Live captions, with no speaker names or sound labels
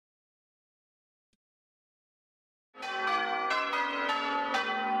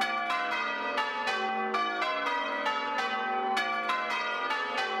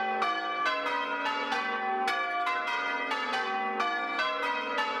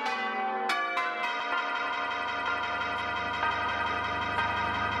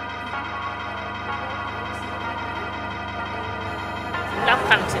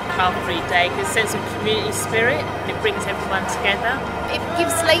craft-free day, because it's a sense of community spirit and it brings everyone together. It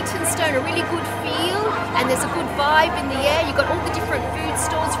gives Leytonstone a really good feel and there's a good vibe in the air. You've got all the different food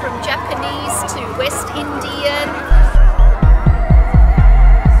stalls from Japanese to West Indian.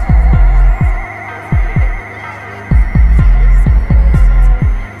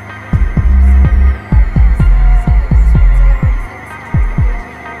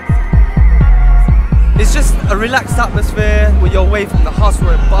 It's just a relaxed atmosphere where you're away from the hustle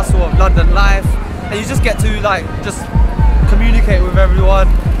and bustle of London life, and you just get to just communicate with everyone,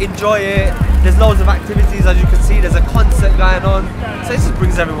 enjoy it. There's loads of activities, as you can see. There's a concert going on, so it just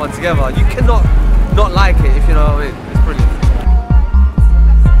brings everyone together. You cannot not like it, if you know what I mean. It's brilliant.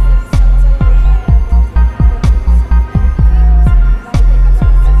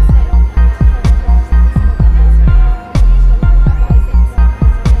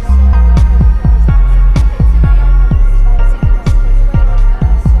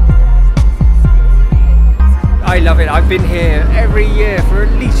 I love it. I've been here every year for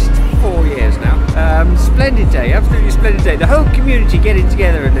at least 4 years now. Splendid day, absolutely splendid day. The whole community getting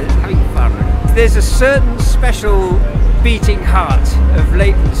together and having fun. There's a certain special beating heart of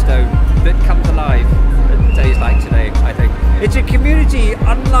Leytonstone that comes alive at days like today, I think. It's a community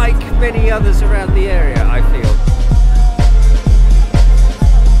unlike many others around the area, I feel.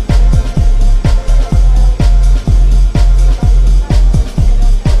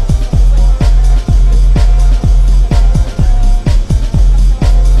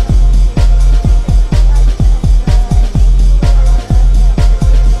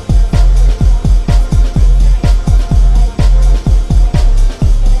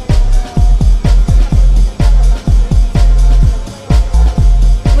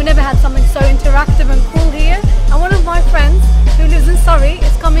 Something so interactive and cool here, and one of my friends who lives in Surrey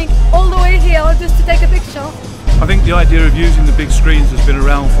is coming all the way here just to take a picture. I think the idea of using the big screens has been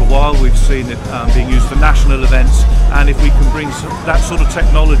around for a while. We've seen it being used for national events, and if we can bring that sort of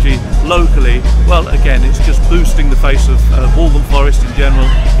technology locally, well, again, it's just boosting the face of Waltham Forest in general.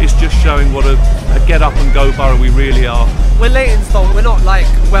 It's just showing what a get up and go borough we really are. We're Leytonstone, we're not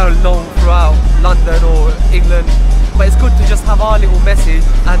well known throughout London or England, but it's good to just have our little message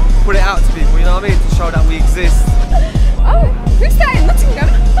and put it out to people, you know what I mean, to show that we exist. Oh, who's that in Nottingham?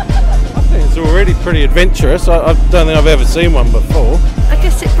 I think it's already pretty adventurous. I don't think I've ever seen one before. I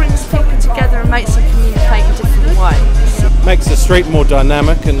guess it brings people together and makes them communicate in different ways. Makes the street more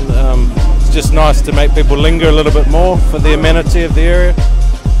dynamic, and it's just nice to make people linger a little bit more for the amenity of the area.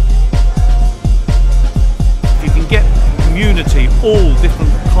 If you can get community, all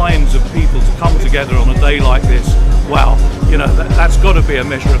different kinds of people to come together on a day like this, wow, you know, that's got to be a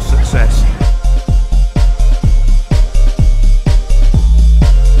measure of success.